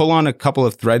 Can we pull on a couple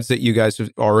of threads that you guys have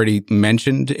already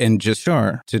mentioned and just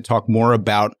to talk more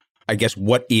about, I guess,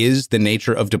 what is the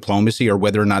nature of diplomacy or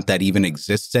whether or not that even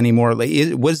exists anymore?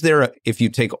 Was there, if you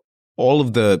take all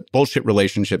of the bullshit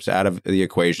relationships out of the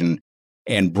equation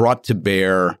and brought to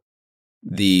bear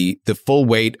the full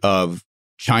weight of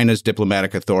China's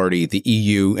diplomatic authority, the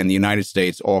EU and the United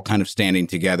States all kind of standing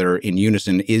together in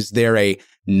unison. Is there a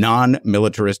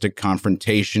non-militaristic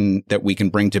confrontation that we can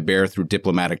bring to bear through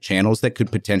diplomatic channels that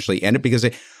could potentially end it? Because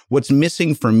what's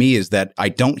missing for me is that I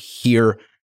don't hear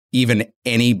even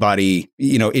anybody,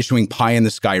 issuing pie in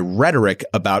the sky rhetoric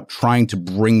about trying to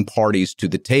bring parties to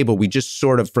the table. We just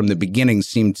sort of from the beginning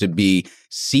seem to be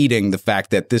seeding the fact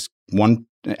that this one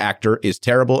actor is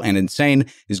terrible and insane,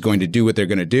 is going to do what they're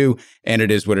going to do, and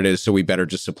it is what it is, so we better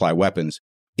just supply weapons.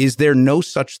 Is there no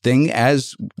such thing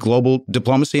as global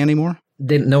diplomacy anymore?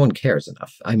 No one cares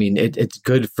enough. I mean, it's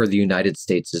good for the United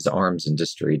States' arms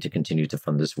industry to continue to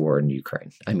fund this war in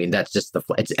Ukraine. I mean, that's just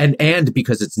and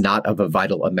because it's not of a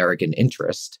vital American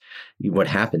interest, what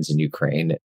happens in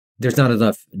Ukraine, there's not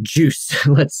enough juice,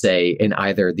 let's say, in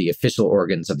either the official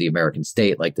organs of the American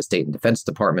state, like the state and defense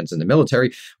departments and the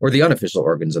military, or the unofficial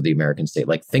organs of the American state,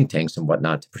 like think tanks and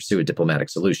whatnot, to pursue a diplomatic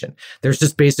solution. There's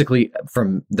just basically,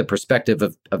 from the perspective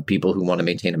of people who want to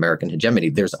maintain American hegemony,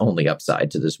 there's only upside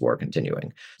to this war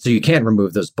continuing. So you can't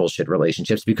remove those bullshit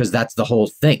relationships because that's the whole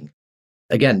thing.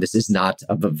 Again, this is not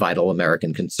of a vital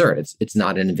American concern. It's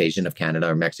not an invasion of Canada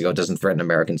or Mexico. It doesn't threaten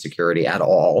American security at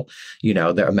all.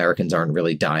 The Americans aren't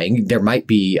really dying. There might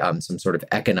be some sort of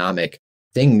economic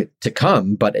thing to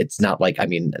come, but it's not like,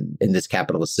 in this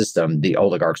capitalist system, the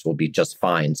oligarchs will be just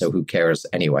fine. So who cares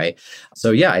anyway?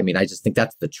 So yeah, I just think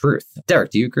that's the truth.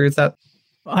 Derek, do you agree with that?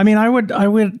 I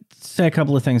would say a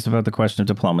couple of things about the question of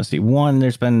diplomacy. One,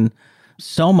 there's been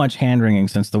so much hand-wringing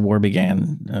since the war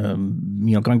began,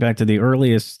 going back to the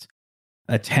earliest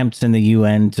attempts in the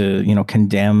UN to,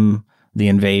 condemn the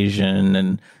invasion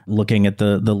and looking at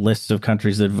the lists of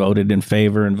countries that voted in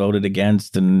favor and voted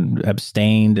against and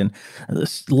abstained. And a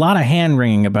lot of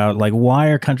hand-wringing about, like, why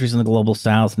are countries in the global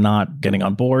south not getting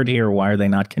on board here? Why are they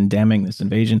not condemning this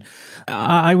invasion?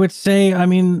 I would say,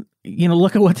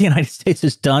 look at what the United States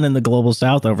has done in the global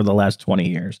south over the last 20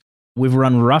 years. We've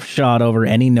run roughshod over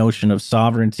any notion of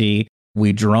sovereignty.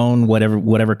 We drone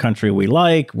whatever country we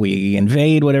like. We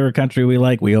invade whatever country we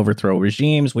like. We overthrow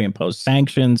regimes. We impose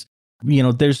sanctions.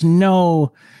 There's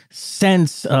no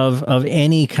sense of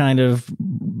any kind of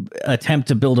attempt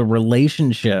to build a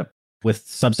relationship with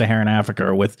sub-Saharan Africa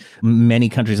or with many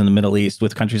countries in the Middle East,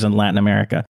 with countries in Latin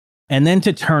America. And then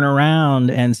to turn around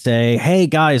and say, hey,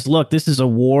 guys, look, this is a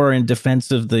war in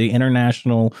defense of the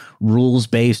international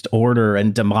rules-based order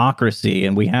and democracy,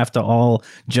 and we have to all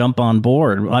jump on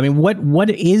board.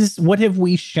 What have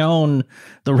we shown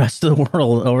the rest of the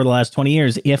world over the last 20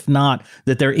 years, if not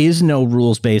that there is no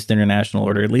rules-based international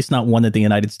order, at least not one that the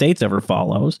United States ever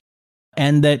follows,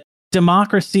 and that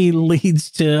democracy leads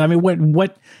to,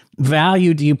 what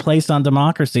value do you place on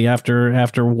democracy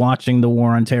after watching the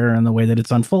war on terror and the way that it's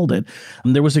unfolded?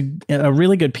 There was a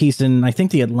really good piece in, I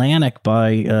think, The Atlantic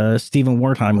by Stephen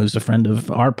Wertheim, who's a friend of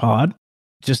our pod,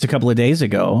 just a couple of days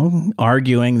ago,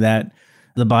 arguing that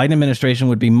the Biden administration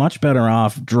would be much better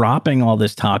off dropping all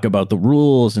this talk about the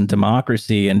rules and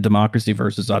democracy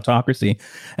versus autocracy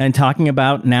and talking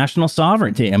about national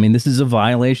sovereignty. This is a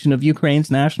violation of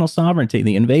Ukraine's national sovereignty,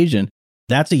 the invasion.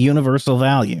 That's a universal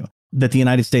value that the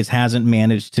United States hasn't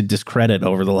managed to discredit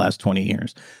over the last 20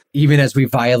 years. Even as we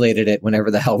violated it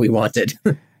whenever the hell we wanted.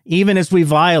 Even as we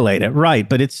violate it, right.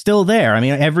 But it's still there.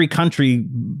 Every country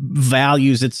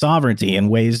values its sovereignty in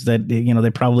ways that,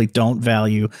 they probably don't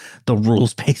value the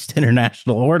rules-based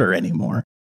international order anymore.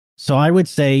 So I would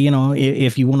say,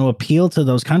 if you want to appeal to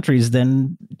those countries,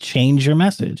 then change your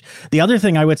message. The other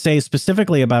thing I would say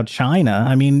specifically about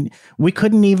China, we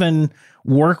couldn't even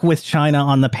work with China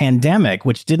on the pandemic,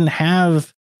 which didn't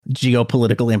have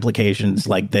geopolitical implications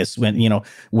like this, when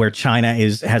where China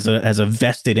has a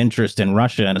vested interest in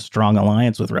Russia and a strong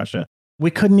alliance with Russia. We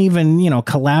couldn't even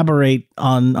collaborate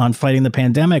on fighting the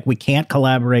pandemic. We can't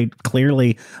collaborate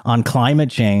clearly on climate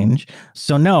change.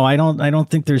 So no, I don't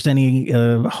think there's any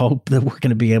hope that we're going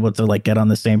to be able to get on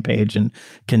the same page and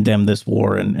condemn this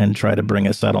war and try to bring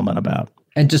a settlement about.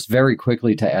 And just very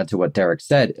quickly to add to what Derek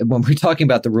said, when we're talking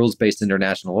about the rules-based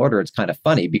international order, it's kind of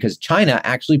funny because China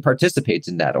actually participates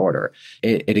in that order.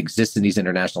 It exists in these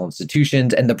international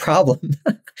institutions. And the problem,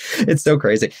 it's so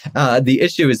crazy. The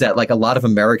issue is that a lot of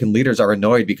American leaders are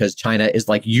annoyed because China is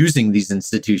using these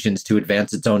institutions to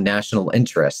advance its own national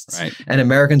interests. Right. And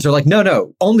Americans are like,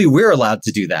 no, only we're allowed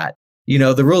to do that.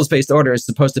 the rules-based order is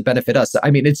supposed to benefit us.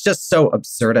 I mean, it's just so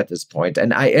absurd at this point.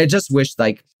 And I just wish,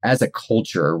 like, as a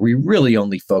culture, we really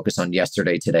only focus on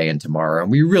yesterday, today, and tomorrow.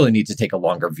 And we really need to take a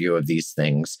longer view of these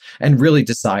things and really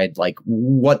decide, like,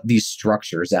 what these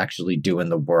structures actually do in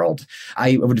the world.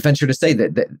 I would venture to say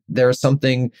that there's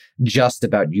something just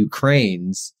about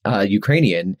Ukrainian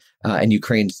and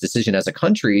Ukraine's decision as a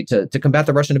country to combat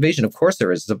the Russian invasion. Of course,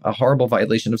 there is a horrible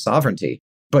violation of sovereignty.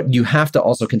 But you have to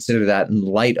also consider that in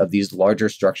light of these larger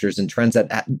structures and trends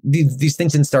that these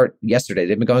things didn't start yesterday.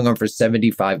 They've been going on for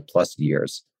 75 plus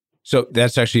years. So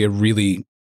that's actually a really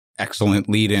excellent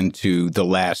lead into the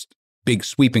last big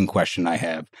sweeping question I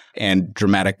have, and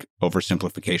dramatic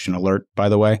oversimplification alert, by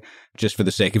the way, just for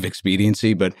the sake of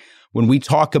expediency. But when we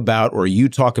talk about, or you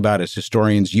talk about as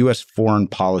historians, U.S. foreign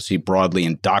policy broadly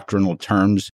in doctrinal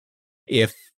terms,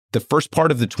 if the first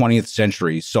part of the 20th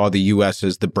century saw the U.S.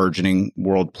 as the burgeoning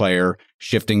world player,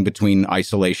 shifting between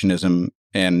isolationism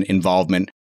and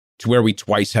involvement, to where we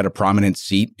twice had a prominent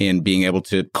seat in being able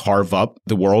to carve up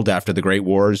the world after the Great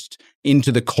Wars,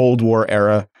 into the Cold War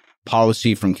era,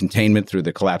 policy from containment through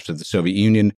the collapse of the Soviet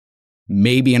Union.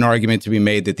 Maybe an argument to be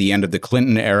made that the end of the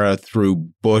Clinton era through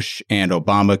Bush and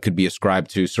Obama could be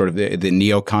ascribed to sort of the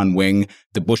neocon wing,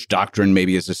 the Bush doctrine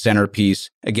maybe as a centerpiece.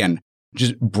 Again,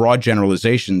 just broad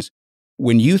generalizations.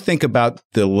 When you think about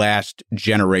the last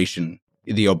generation,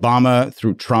 the Obama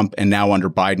through Trump and now under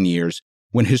Biden years,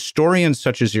 when historians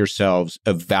such as yourselves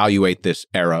evaluate this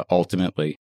era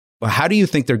ultimately, how do you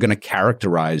think they're going to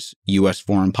characterize U.S.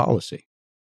 foreign policy?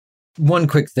 One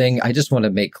quick thing I just want to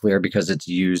make clear, because it's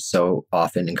used so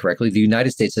often incorrectly. The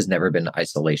United States has never been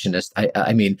isolationist.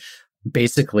 I mean,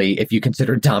 basically, if you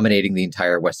consider dominating the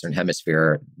entire Western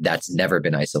Hemisphere, that's never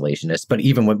been isolationist. But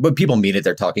even when people mean it,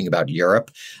 they're talking about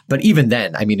Europe. But even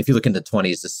then, I mean, if you look in the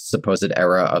 20s, this supposed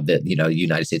era of the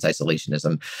United States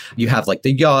isolationism, you have like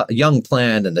the Young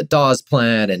Plan and the Dawes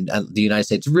Plan, and the United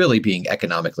States really being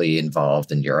economically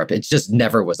involved in Europe. It just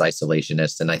never was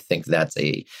isolationist, and I think that's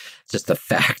just a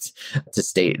fact to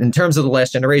state. In terms of the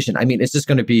last generation, I mean, it's just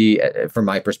going to be, from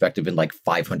my perspective, in like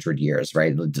 500 years,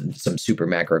 right? Some super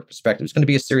macro perspective. It's going to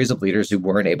be a series of leaders who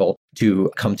weren't able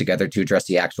to come together to address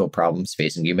the actual problems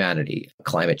facing humanity: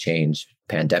 climate change,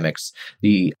 pandemics,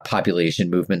 the population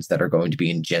movements that are going to be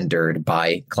engendered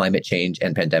by climate change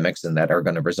and pandemics, and that are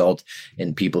going to result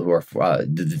in people who are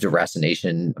the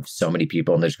deracination of so many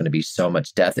people, and there's going to be so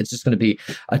much death. It's just going to be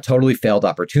a totally failed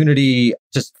opportunity,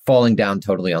 just falling down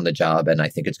totally on the job. And I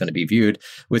think it's going to be viewed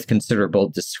with considerable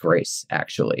disgrace,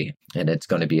 actually. And it's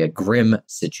going to be a grim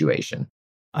situation.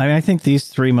 I think these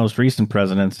three most recent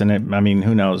presidents, and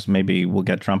who knows, maybe we'll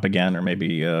get Trump again, or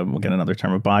maybe we'll get another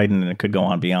term of Biden, and it could go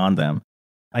on beyond them.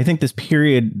 I think this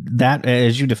period, that,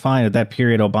 as you define it, that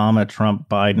period, Obama, Trump,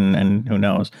 Biden, and who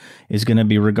knows, is going to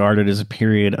be regarded as a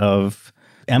period of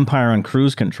empire on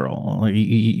cruise control.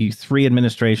 Three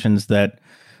administrations that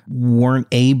weren't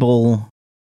able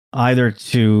either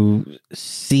to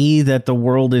see that the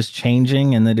world is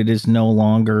changing and that it is no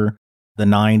longer the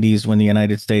 90s when the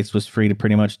United States was free to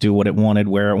pretty much do what it wanted,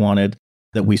 where it wanted,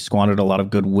 that we squandered a lot of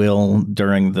goodwill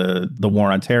during the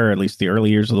war on terror, at least the early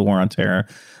years of the war on terror.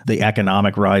 The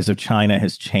economic rise of China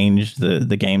has changed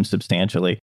the game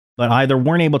substantially. But either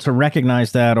weren't able to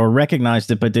recognize that, or recognized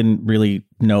it but didn't really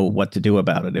know what to do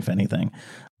about it, if anything.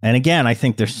 And again, I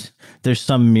think there's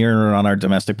some mirror on our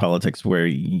domestic politics where,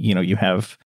 you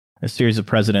have a series of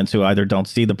presidents who either don't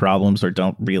see the problems or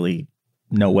don't really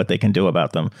know what they can do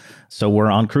about them. So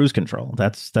we're on cruise control.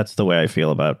 That's the way I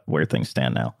feel about where things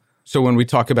stand now. So when we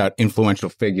talk about influential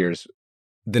figures,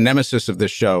 the nemesis of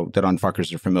this show that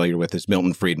Unfuckers are familiar with is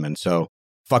Milton Friedman. So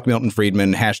fuck Milton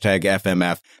Friedman,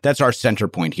 #FMF. That's our center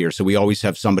point here. So we always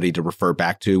have somebody to refer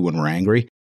back to when we're angry.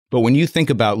 But when you think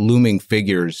about looming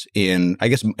figures in, I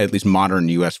guess, at least modern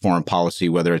U.S. foreign policy,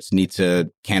 whether it's Nietzsche,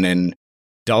 Kennan,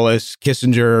 Dulles,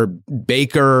 Kissinger,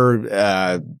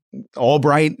 Baker,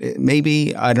 Albright,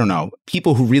 maybe, I don't know,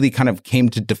 people who really kind of came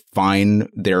to define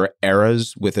their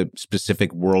eras with a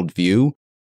specific worldview.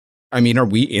 I mean, are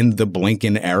we in the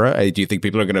Blinken era? Do you think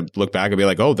people are going to look back and be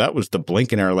like, oh, that was the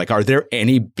Blinken era? Like, are there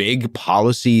any big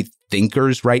policy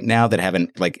thinkers right now that have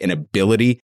an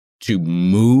ability to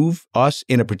move us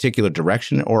in a particular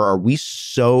direction? Or are we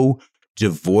so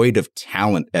devoid of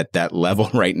talent at that level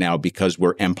right now because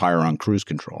we're empire on cruise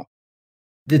control?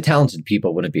 The talented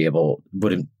people wouldn't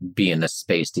be in a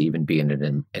space to even be in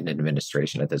an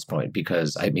administration at this point,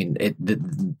 because I mean,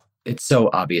 it's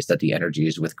so obvious that the energy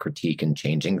is with critique and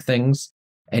changing things.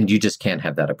 And you just can't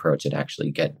have that approach and actually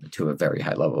get to a very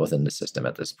high level within the system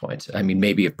at this point. I mean,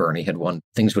 maybe if Bernie had won,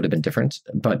 things would have been different.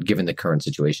 But given the current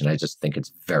situation, I just think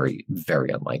it's very, very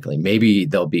unlikely. Maybe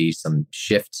there'll be some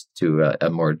shift to a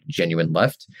more genuine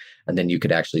left, and then you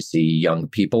could actually see young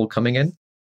people coming in.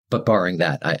 But barring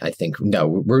that, I think,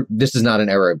 no, this is not an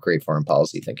era of great foreign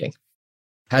policy thinking.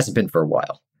 Hasn't been for a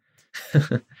while.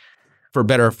 For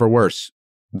better or for worse,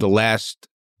 the last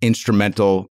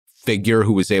instrumental figure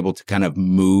who was able to kind of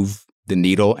move the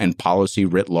needle and policy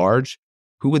writ large,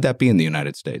 who would that be in the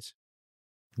United States?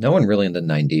 No one really in the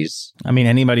 90s. I mean,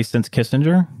 anybody since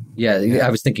Kissinger? Yeah, I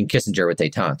was thinking Kissinger with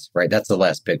détente, right? That's the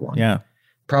last big one. Yeah.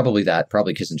 Probably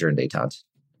Kissinger and détente.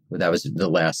 That was the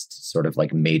last sort of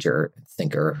like major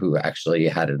thinker who actually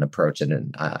had an approach and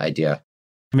an idea.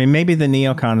 I mean, maybe the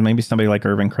neocons, maybe somebody like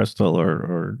Irving Kristol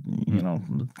or you know,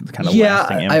 kind of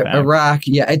lasting impact. Iraq.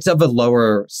 Yeah, it's of a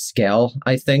lower scale,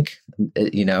 I think,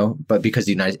 you know, but because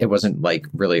it wasn't like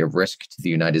really a risk to the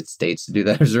United States to do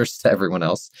that as a risk to everyone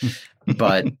else.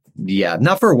 But yeah,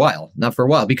 not for a while,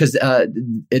 because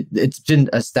it's been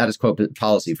a status quo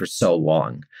policy for so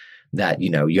long that, you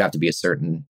know, you have to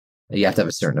have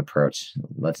a certain approach.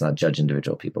 Let's not judge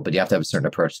individual people, but you have to have a certain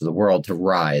approach to the world to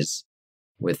rise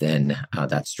within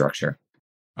that structure.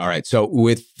 All right. So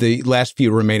with the last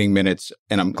few remaining minutes,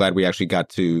 and I'm glad we actually got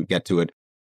to get to it,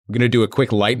 we're going to do a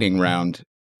quick lightning round.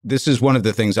 This is one of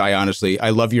the things I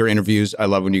love your interviews. I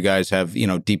love when you guys have, you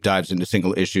know, deep dives into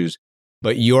single issues.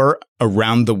 But your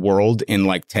around the world in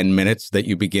like 10 minutes that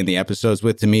you begin the episodes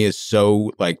with, to me, is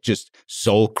so like just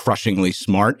soul crushingly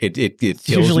smart. It's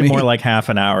usually more like half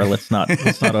an hour. Let's not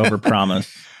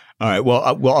overpromise. All right.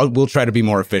 Well, we'll try to be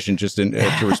more efficient just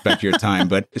to respect your time.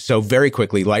 But so very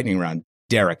quickly, lightning round.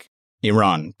 Derek,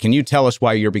 Iran. Can you tell us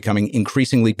why you're becoming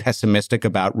increasingly pessimistic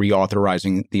about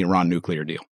reauthorizing the Iran nuclear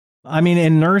deal? I mean,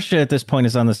 inertia at this point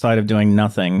is on the side of doing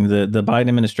nothing. The Biden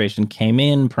administration came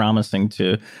in promising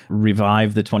to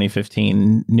revive the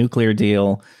 2015 nuclear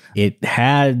deal. It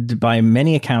had, by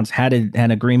many accounts, had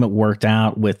an agreement worked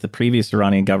out with the previous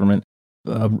Iranian government,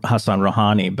 Hassan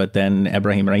Rouhani, but then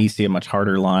Ebrahim Raisi, a much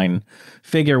harder line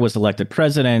figure, was elected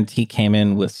president. He came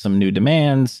in with some new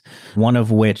demands, one of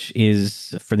which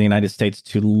is for the United States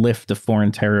to lift the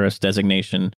foreign terrorist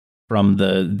designation from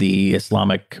the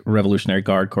Islamic Revolutionary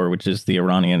Guard Corps, which is the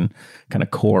Iranian kind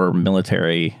of core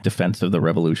military defense of the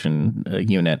revolution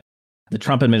unit. The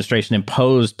Trump administration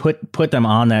put them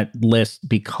on that list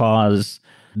because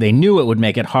they knew it would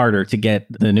make it harder to get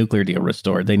the nuclear deal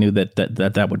restored. They knew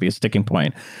that would be a sticking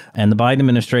point. And the Biden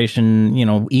administration, you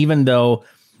know, even though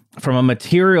from a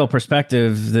material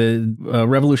perspective, the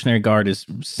Revolutionary Guard is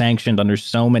sanctioned under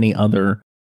so many other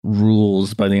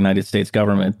rules by the United States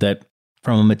government that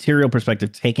from a material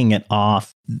perspective, taking it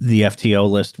off the FTO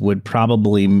list would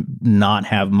probably not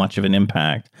have much of an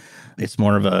impact. It's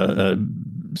more of a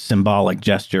symbolic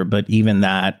gesture, but even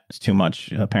that is too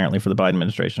much, apparently, for the Biden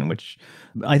administration, which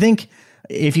I think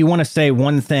if you want to say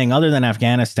one thing other than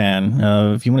Afghanistan,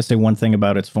 if you want to say one thing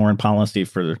about its foreign policy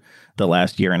for the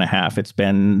last year and a half, it's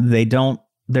been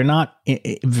they're not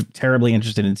terribly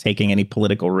interested in taking any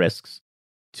political risks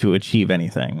to achieve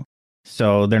anything.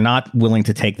 So they're not willing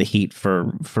to take the heat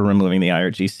for removing the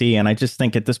IRGC. And I just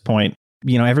think at this point,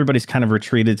 you know, everybody's kind of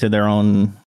retreated to their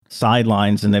own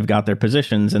sidelines and they've got their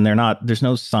positions and there's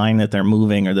no sign that they're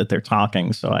moving or that they're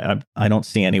talking. So I don't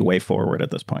see any way forward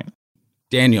at this point.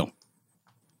 Daniel,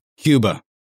 Cuba.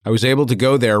 I was able to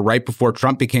go there right before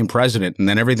Trump became president, and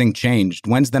then everything changed.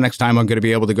 When's the next time I'm going to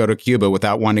be able to go to Cuba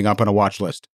without winding up on a watch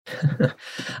list?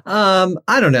 I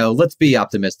don't know. Let's be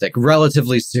optimistic.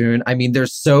 Relatively soon. I mean,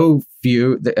 there's so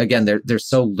few. Again, there's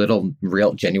so little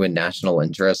real, genuine national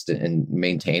interest in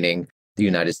maintaining the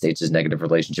United States' negative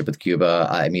relationship with Cuba.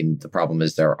 I mean, the problem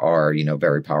is there are, you know,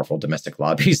 very powerful domestic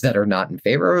lobbies that are not in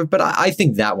favor of it. But I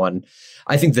think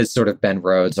this sort of Ben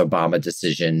Rhodes Obama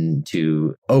decision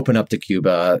to open up to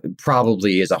Cuba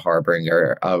probably is a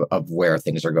harbinger of where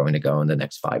things are going to go in the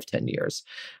next 5-10 years.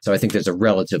 So I think there's a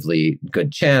relatively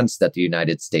good chance that the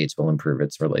United States will improve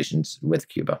its relations with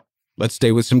Cuba. Let's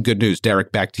stay with some good news.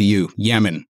 Derek, back to you.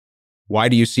 Yemen. Why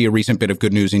do you see a recent bit of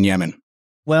good news in Yemen?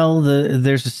 Well,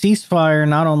 there's a ceasefire.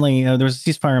 Not only there was a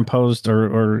ceasefire imposed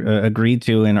or agreed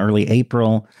to in early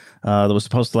April that was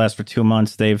supposed to last for 2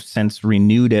 months. They've since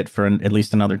renewed it for at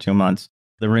least another 2 months.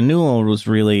 The renewal was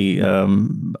really,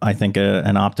 I think,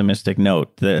 an optimistic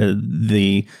note.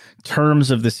 The terms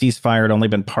of the ceasefire had only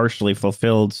been partially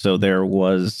fulfilled, so there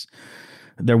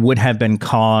would have been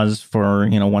cause for,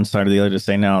 you know, one side or the other to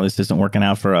say, no, this isn't working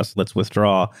out for us, let's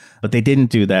withdraw. But they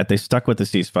didn't do that. They stuck with the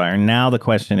ceasefire. Now the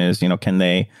question is, you know, can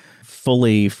they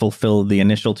fully fulfill the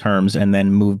initial terms and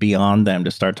then move beyond them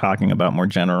to start talking about more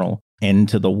general end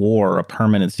to the war, a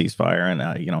permanent ceasefire. And,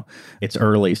 it's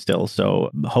early still. So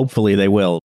hopefully they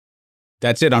will.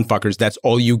 That's it, Unfuckers. That's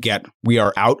all you get. We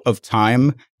are out of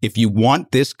time. If you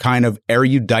want this kind of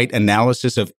erudite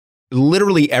analysis of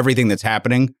literally everything that's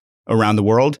happening around the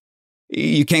world,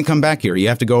 you can't come back here. You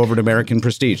have to go over to American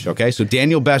Prestige, okay? So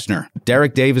Daniel Bessner,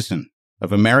 Derek Davison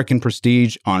of American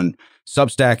Prestige on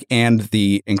Substack and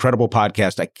the incredible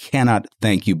podcast. I cannot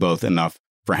thank you both enough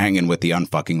for hanging with the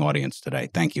unfucking audience today.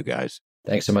 Thank you, guys.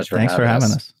 Thanks so much for having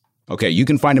us. Okay, you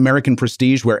can find American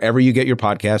Prestige wherever you get your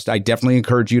podcast. I definitely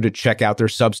encourage you to check out their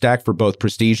Substack for both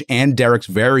Prestige and Derek's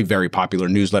very, very popular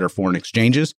newsletter, Foreign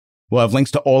Exchanges. We'll have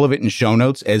links to all of it in show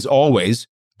notes. As always,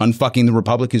 Unfucking the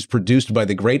Republic is produced by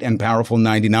the great and powerful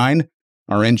 99.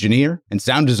 Our engineer and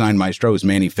sound design maestro is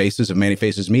Manny Faces of Manny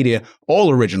Faces Media. All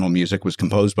original music was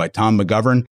composed by Tom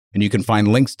McGovern, and you can find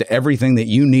links to everything that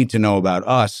you need to know about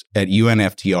us at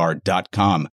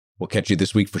unftr.com. We'll catch you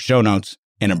this week for show notes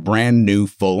and a brand new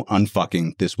full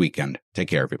Unfucking this weekend. Take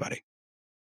care, everybody.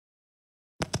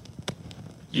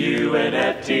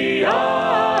 UNFTR.